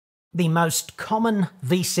The most common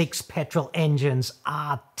V6 petrol engines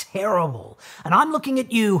are terrible. And I'm looking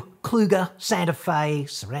at you, Kluger, Santa Fe,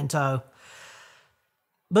 Sorento.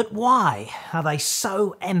 But why are they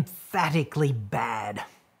so emphatically bad?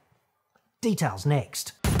 Details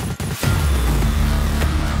next.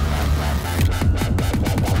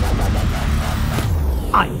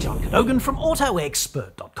 I'm John Cadogan from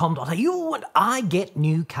AutoExpert.com.au, and I get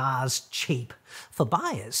new cars cheap for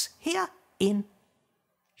buyers here in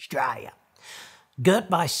Australia. Girt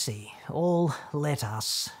by sea, all let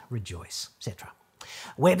us rejoice, etc.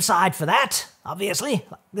 Website for that, obviously,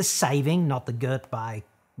 the saving, not the girt by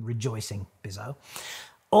rejoicing bizzo.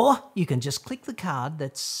 Or you can just click the card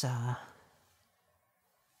that's up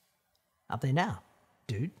there now.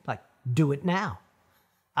 Dude, do it now.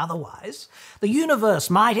 Otherwise, the universe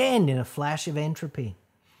might end in a flash of entropy.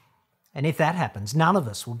 And if that happens, none of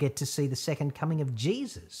us will get to see the second coming of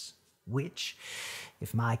Jesus, which,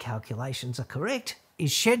 if my calculations are correct,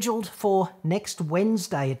 is scheduled for next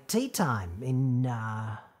Wednesday at tea time in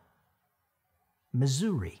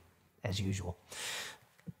Missouri, as usual.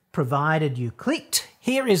 Provided you clicked,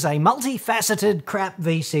 here is a multifaceted crap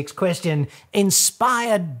V6 question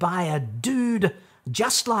inspired by a dude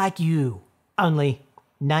just like you, only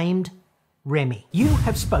named Remy. You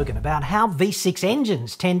have spoken about how V6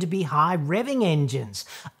 engines tend to be high revving engines,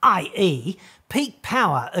 i.e. peak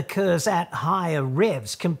power occurs at higher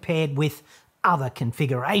revs compared with other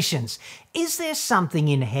configurations. Is there something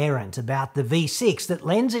inherent about the V6 that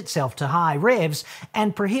lends itself to high revs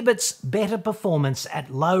and prohibits better performance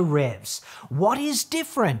at low revs? What is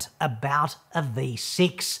different about a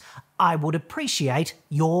V6? I would appreciate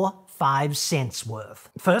your 5 cents worth.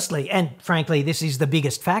 Firstly, and frankly this is the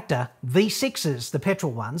biggest factor, V6s, the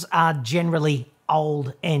petrol ones, are generally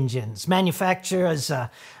old engines. Manufacturers are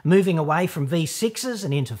moving away from V6s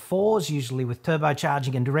and into 4s, usually with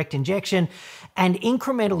turbocharging and direct injection, and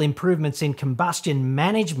incremental improvements in combustion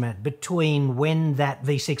management between when that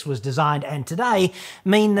V6 was designed and today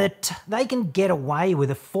mean that they can get away with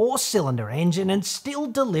a 4-cylinder engine and still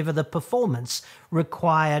deliver the performance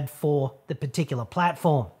required for the particular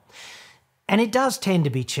platform. And it does tend to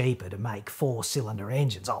be cheaper to make 4-cylinder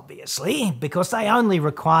engines, obviously, because they only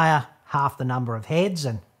require half the number of heads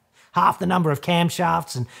and half the number of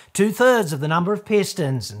camshafts and 2/3 of the number of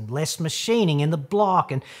pistons and less machining in the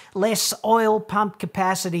block and less oil pump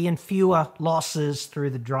capacity and fewer losses through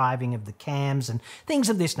the driving of the cams and things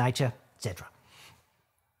of this nature, etc.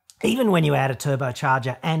 Even when you add a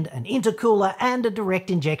turbocharger and an intercooler and a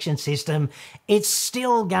direct injection system, it's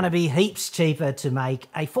still going to be heaps cheaper to make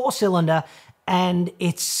a 4-cylinder, and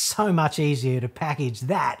it's so much easier to package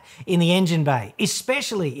that in the engine bay,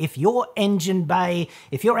 especially if your engine bay,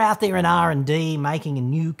 if you're out there in R&D making a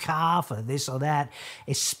new car for this or that,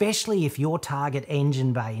 especially if your target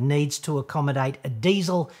engine bay needs to accommodate a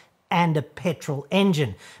diesel and a petrol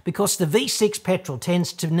engine, because the V6 petrol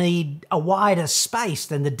tends to need a wider space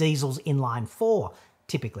than the diesel's inline 4,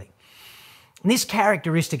 typically. And this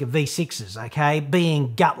characteristic of V6s, okay,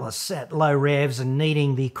 being gutless at low revs and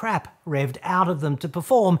needing the crap revved out of them to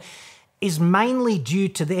perform, is mainly due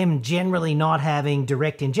to them generally not having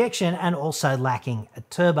direct injection and also lacking a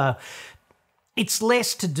turbo. It's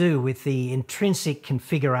less to do with the intrinsic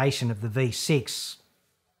configuration of the V6.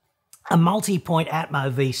 A multi-point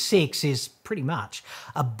Atmo V6 is pretty much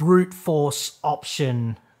a brute force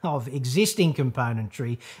option of existing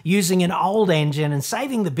componentry, using an old engine and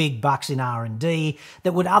saving the big bucks in R&D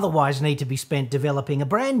that would otherwise need to be spent developing a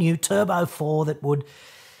brand new Turbo 4 that would,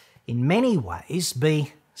 in many ways,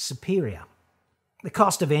 be superior. The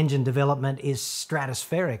cost of engine development is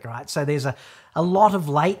stratospheric, right? So there's a lot of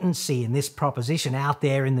latency in this proposition out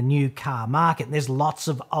there in the new car market. There's lots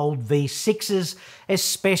of old V6s,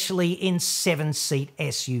 especially in 7-seat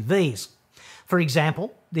SUVs. For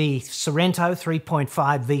example, the Sorento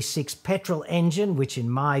 3.5 V6 petrol engine, which in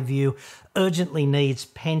my view urgently needs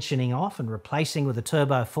pensioning off and replacing with a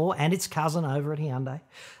Turbo 4, and its cousin over at Hyundai,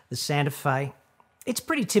 the Santa Fe. It's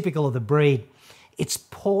pretty typical of the breed. It's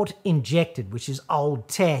port injected, which is old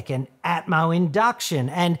tech, and Atmo induction,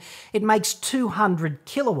 and it makes 200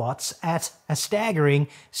 kilowatts at a staggering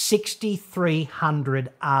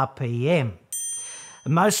 6,300 RPM.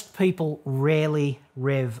 Most people rarely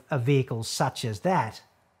rev a vehicle such as that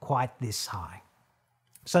quite this high.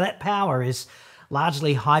 So that power is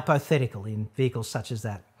largely hypothetical in vehicles such as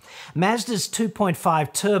that. Mazda's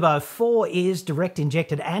 2.5 Turbo 4 is direct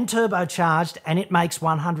injected and turbocharged, and it makes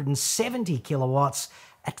 170 kilowatts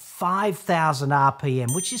at 5,000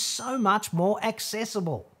 RPM, which is so much more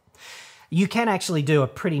accessible. You can actually do a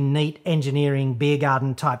pretty neat engineering beer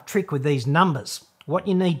garden type trick with these numbers. what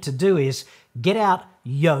you need to do is get out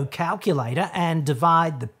your calculator and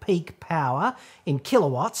divide the peak power in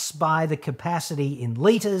kilowatts by the capacity in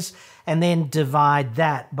litres, and then divide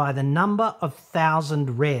that by the number of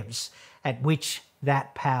 1,000 revs at which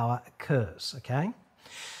that power occurs, okay?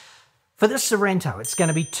 For the Sorento, it's going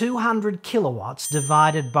to be 200 kilowatts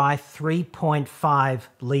divided by 3.5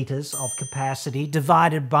 litres of capacity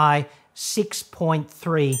divided by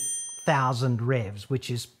 6.3 thousand revs, which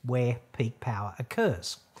is where peak power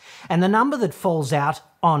occurs. And the number that falls out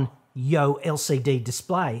on your LCD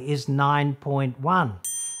display is 9.1.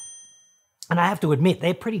 And I have to admit,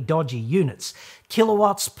 they're pretty dodgy units.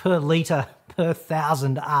 Kilowatts per litre per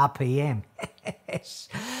 1,000 RPM. Yes.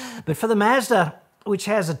 But for the Mazda, which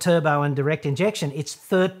has a turbo and direct injection, it's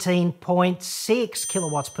 13.6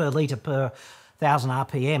 kilowatts per litre per 1,000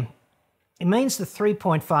 RPM. It means the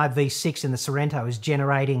 3.5 V6 in the Sorento is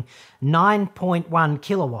generating 9.1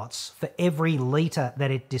 kilowatts for every litre that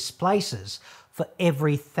it displaces for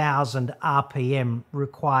every 1,000 RPM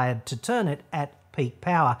required to turn it at peak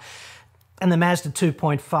power. And the Mazda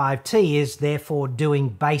 2.5T is therefore doing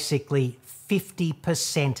basically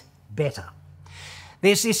 50% better.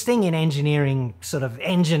 There's this thing in engineering, sort of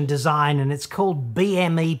engine design, and it's called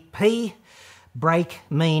BMEP, brake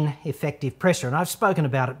mean effective pressure. And I've spoken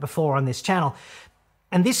about it before on this channel.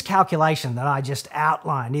 And this calculation that I just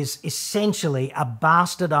outlined is essentially a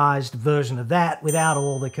bastardized version of that without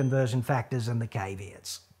all the conversion factors and the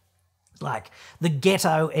caveats. Like the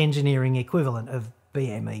ghetto engineering equivalent of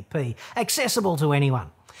BMEP, accessible to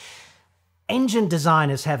anyone. Engine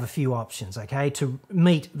designers have a few options, okay, to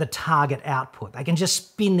meet the target output. They can just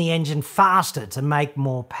spin the engine faster to make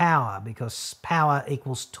more power, because power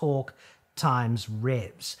equals torque times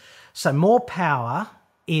revs. So more power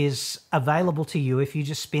is available to you if you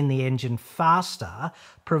just spin the engine faster,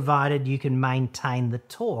 provided you can maintain the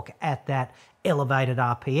torque at that elevated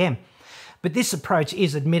RPM. But this approach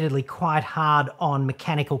is admittedly quite hard on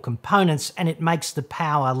mechanical components, and it makes the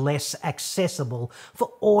power less accessible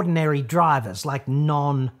for ordinary drivers like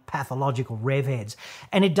non-pathological rev heads.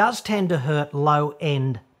 And it does tend to hurt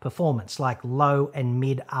low-end performance, like low and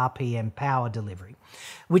mid RPM power delivery,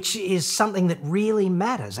 which is something that really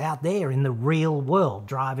matters out there in the real world,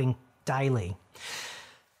 driving daily.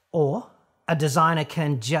 Or a designer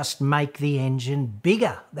can just make the engine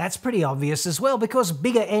bigger. That's pretty obvious as well, because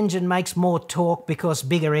bigger engine makes more torque, because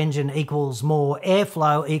bigger engine equals more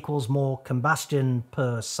airflow equals more combustion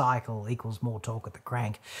per cycle equals more torque at the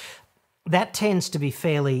crank. That tends to be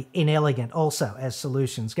fairly inelegant also as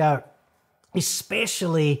solutions go,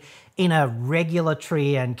 especially in a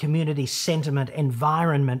regulatory and community sentiment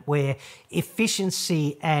environment where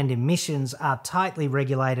efficiency and emissions are tightly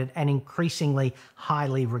regulated and increasingly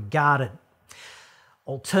highly regarded.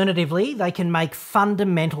 Alternatively, they can make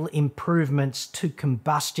fundamental improvements to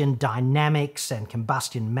combustion dynamics and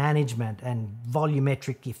combustion management and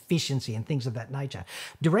volumetric efficiency and things of that nature.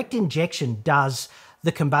 Direct injection does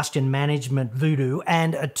the combustion management voodoo,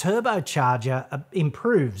 and a turbocharger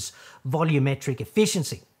improves volumetric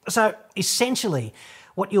efficiency. So essentially,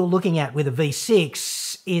 what you're looking at with a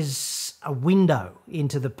V6 is a window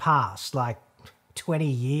into the past, like 20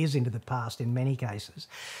 years into the past in many cases.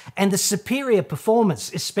 And the superior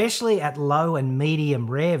performance, especially at low and medium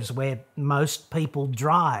revs where most people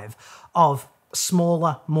drive, of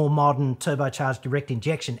smaller, more modern turbocharged direct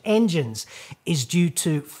injection engines is due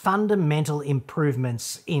to fundamental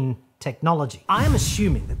improvements in technology. I am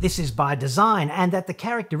assuming that this is by design and that the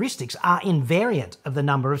characteristics are invariant of the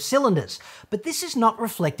number of cylinders, but this is not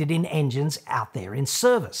reflected in engines out there in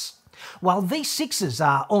service. While V6s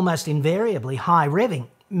are almost invariably high revving,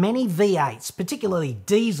 many V8s, particularly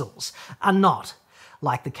diesels, are not,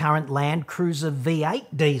 like the current Land Cruiser V8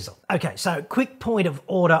 diesel. Okay, so quick point of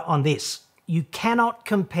order on this. You cannot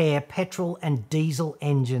compare petrol and diesel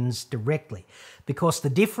engines directly because the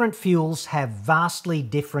different fuels have vastly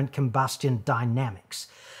different combustion dynamics.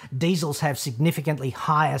 Diesels have significantly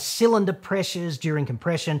higher cylinder pressures during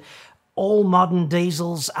compression. All modern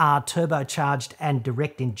diesels are turbocharged and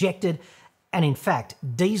direct injected, and in fact,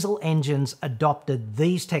 diesel engines adopted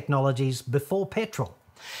these technologies before petrol.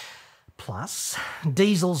 Plus,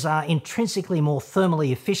 diesels are intrinsically more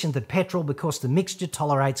thermally efficient than petrol because the mixture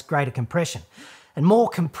tolerates greater compression. And more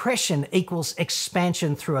compression equals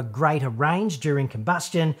expansion through a greater range during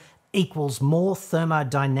combustion equals more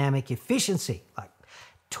thermodynamic efficiency, like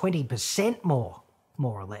 20% more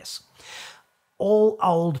or less. All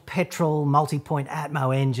old petrol multi-point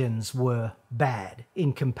Atmo engines were bad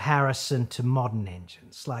in comparison to modern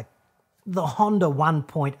engines, like the Honda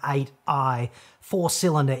 1.8i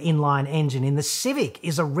four-cylinder inline engine in the Civic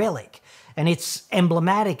is a relic, And it's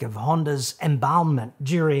emblematic of Honda's embalmment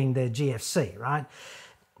during the GFC, right?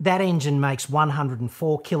 That engine makes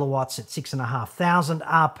 104 kilowatts at 6,500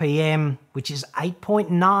 RPM, which is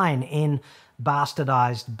 8.9 in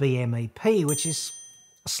bastardized BMEP, which is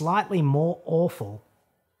slightly more awful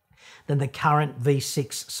than the current V6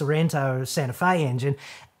 Sorento Santa Fe engine,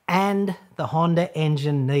 and the Honda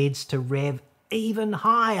engine needs to rev even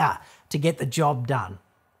higher to get the job done.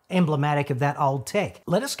 Emblematic of that old tech.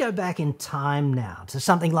 Let us go back in time now to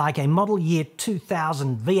something like a model year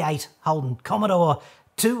 2000 V8 Holden Commodore,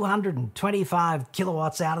 225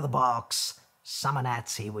 kilowatts out of the box. Summer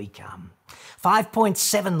Nats, here we come.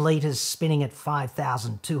 5.7 litres spinning at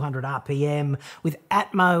 5,200 RPM with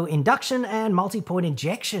Atmo induction and multi-point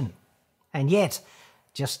injection. And yet,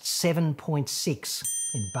 just 7.6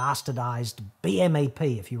 in bastardized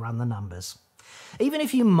BMEP if you run the numbers. Even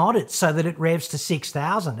if you mod it so that it revs to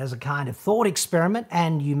 6,000 as a kind of thought experiment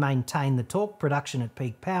and you maintain the torque production at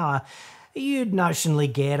peak power, you'd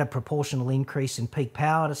notionally get a proportional increase in peak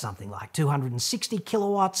power to something like 260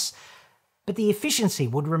 kilowatts, but the efficiency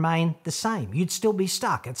would remain the same. You'd still be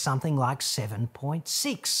stuck at something like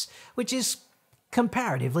 7.6, which is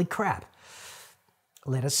comparatively crap.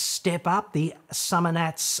 Let us step up the Summer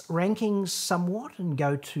Nats rankings somewhat and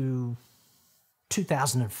go to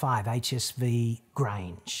 2005 HSV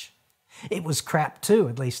Grange. It was crap too,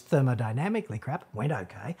 at least thermodynamically crap. It went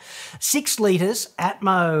okay. 6 litres,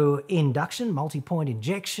 Atmo induction, multi-point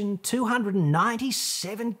injection,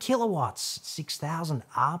 297 kilowatts, 6,000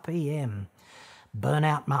 RPM.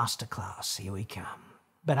 Burnout masterclass, here we come.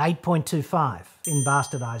 But 8.25 in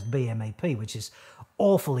bastardized BMEP, which is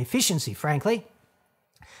awful efficiency, frankly.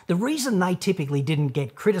 The reason they typically didn't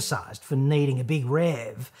get criticised for needing a big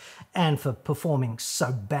rev and for performing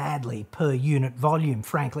so badly per unit volume,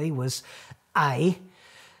 frankly, was A,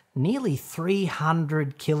 nearly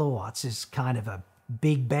 300 kilowatts is kind of a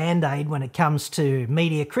big band-aid when it comes to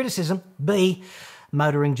media criticism. B,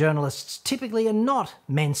 motoring journalists typically are not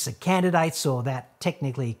Mensa candidates or that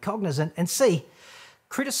technically cognizant. And C,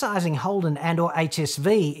 criticising Holden and or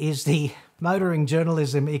HSV is the motoring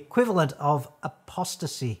journalism equivalent of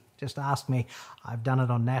apostasy. Just ask me. I've done it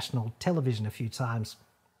on national television a few times.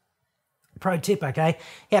 Pro tip, okay?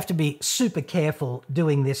 You have to be super careful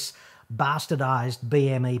doing this bastardized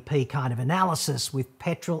BMEP kind of analysis with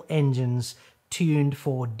petrol engines tuned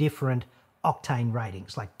for different octane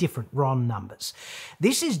ratings, like different RON numbers.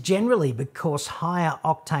 This is generally because higher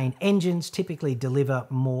octane engines typically deliver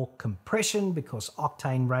more compression because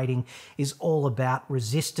octane rating is all about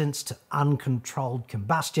resistance to uncontrolled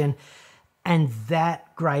combustion, and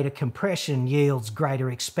that greater compression yields greater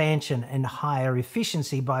expansion and higher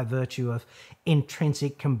efficiency by virtue of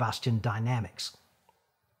intrinsic combustion dynamics.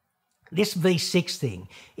 This V6 thing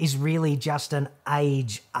is really just an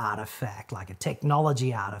age artifact, like a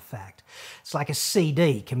technology artifact. It's like a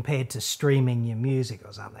CD compared to streaming your music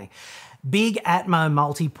or something. Big Atmo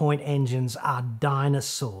multi-point engines are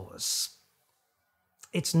dinosaurs.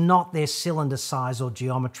 It's not their cylinder size or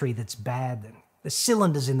geometry that's bad. The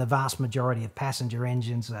cylinders in the vast majority of passenger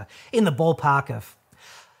engines are in the ballpark of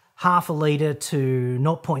half a litre to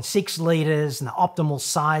 0.6 litres, and the optimal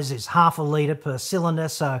size is half a litre per cylinder,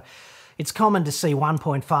 so it's common to see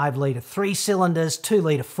 1.5 litre 3 cylinders, 2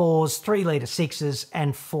 litre 4s, 3 litre 6s,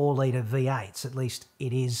 and 4 litre V8s. At least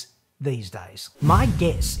it is these days. My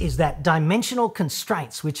guess is that dimensional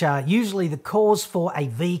constraints, which are usually the cause for a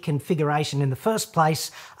V configuration in the first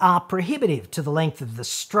place, are prohibitive to the length of the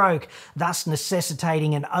stroke, thus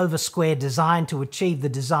necessitating an over-square design to achieve the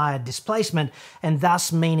desired displacement, and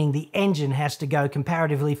thus meaning the engine has to go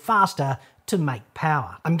comparatively faster to make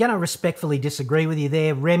power. I'm going to respectfully disagree with you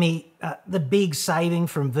there, Remy. The big saving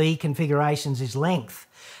from V configurations is length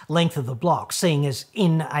of the block, seeing as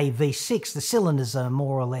in a V6 the cylinders are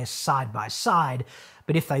more or less side by side,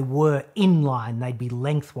 but if they were inline they'd be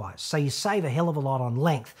lengthwise, so you save a hell of a lot on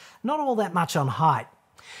length, not all that much on height.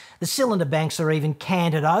 The cylinder banks are even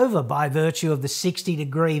canted over by virtue of the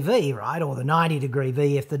 60-degree V, right, or the 90-degree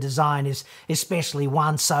V if the design is especially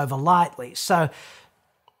once over lightly. So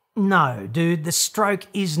no, dude, the stroke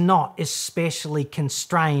is not especially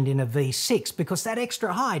constrained in a V6 because that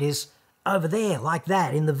extra height is over there, like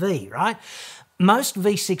that, in the V, right? Most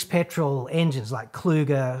V6 petrol engines, like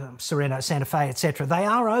Kluger, Sorento, Santa Fe, etc., they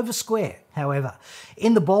are over square, however.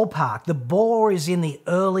 In the ballpark, the bore is in the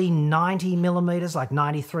early 90 millimetres, like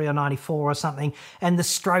 93 or 94 or something, and the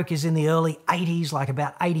stroke is in the early 80s, like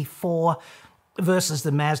about 84, versus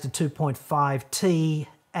the Mazda 2.5T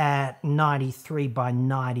at 93 by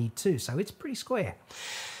 92, so it's pretty square.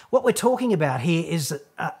 What we're talking about here is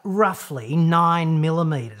roughly 9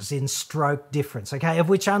 millimetres in stroke difference, okay, of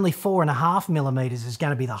which only 4.5 millimetres is going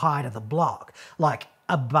to be the height of the block, like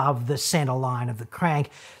above the centre line of the crank.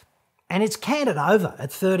 And it's canted over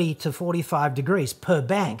at 30 to 45 degrees per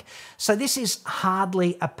bank. So this is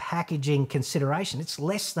hardly a packaging consideration. It's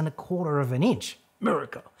less than 1/4 of an inch.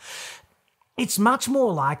 Miracle. It's much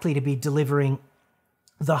more likely to be delivering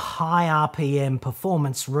the high RPM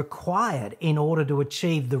performance required in order to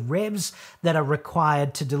achieve the revs that are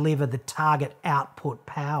required to deliver the target output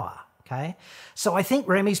power, okay? So I think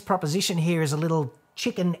Remy's proposition here is a little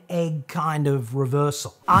chicken-egg kind of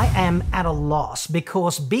reversal. I am at a loss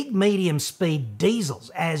because big medium-speed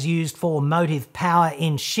diesels, as used for motive power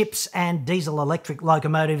in ships and diesel-electric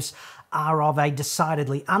locomotives, are of a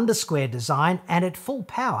decidedly undersquare design and at full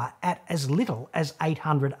power at as little as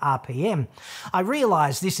 800 RPM. I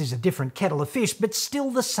realise this is a different kettle of fish, but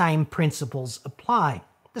still the same principles apply.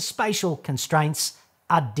 The spatial constraints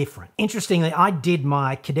are different. Interestingly, I did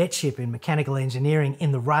my cadetship in mechanical engineering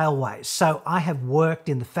in the railways, so I have worked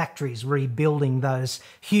in the factories rebuilding those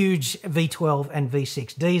huge V12 and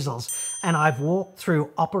V6 diesels, and I've walked through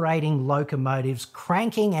operating locomotives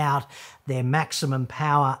cranking out their maximum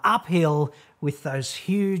power uphill with those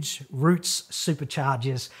huge Roots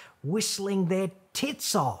superchargers whistling their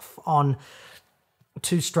tits off on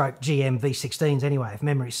two-stroke GM V16s anyway, if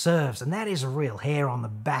memory serves, and that is a real hair on the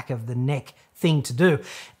back of the neck thing to do.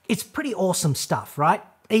 It's pretty awesome stuff, right?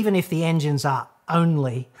 Even if the engines are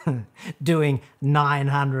only doing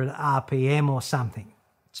 900 RPM or something.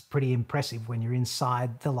 It's pretty impressive when you're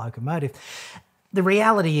inside the locomotive. The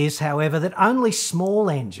reality is, however, that only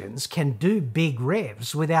small engines can do big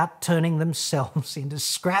revs without turning themselves into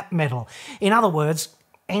scrap metal. In other words,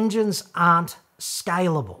 engines aren't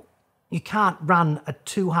scalable. You can't run a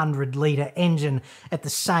 200-litre engine at the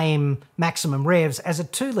same maximum revs as a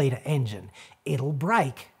 2-litre engine. It'll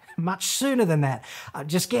break much sooner than that.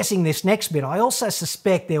 Just guessing this next bit, I also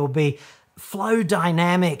suspect there will be flow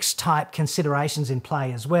dynamics type considerations in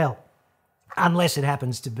play as well. Unless it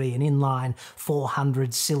happens to be an inline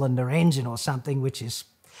 400-cylinder engine or something, which is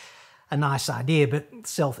a nice idea, but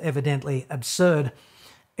self-evidently absurd.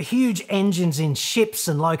 Huge engines in ships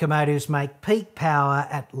and locomotives make peak power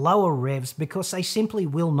at lower revs because they simply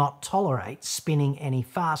will not tolerate spinning any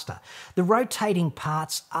faster. The rotating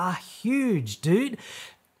parts are huge, dude.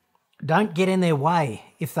 Don't get in their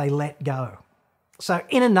way if they let go. So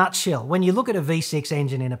in a nutshell, when you look at a V6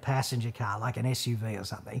 engine in a passenger car, like an SUV or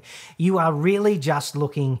something, you are really just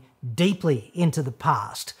looking deeply into the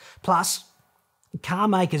past. Plus, car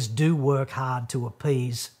makers do work hard to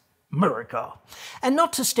appease America. And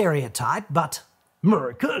not to stereotype, but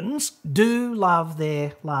Americans do love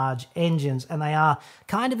their large engines and they are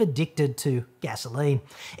kind of addicted to gasoline.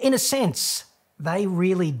 In a sense, they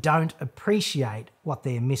really don't appreciate what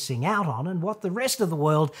they're missing out on and what the rest of the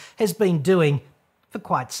world has been doing for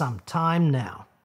quite some time now.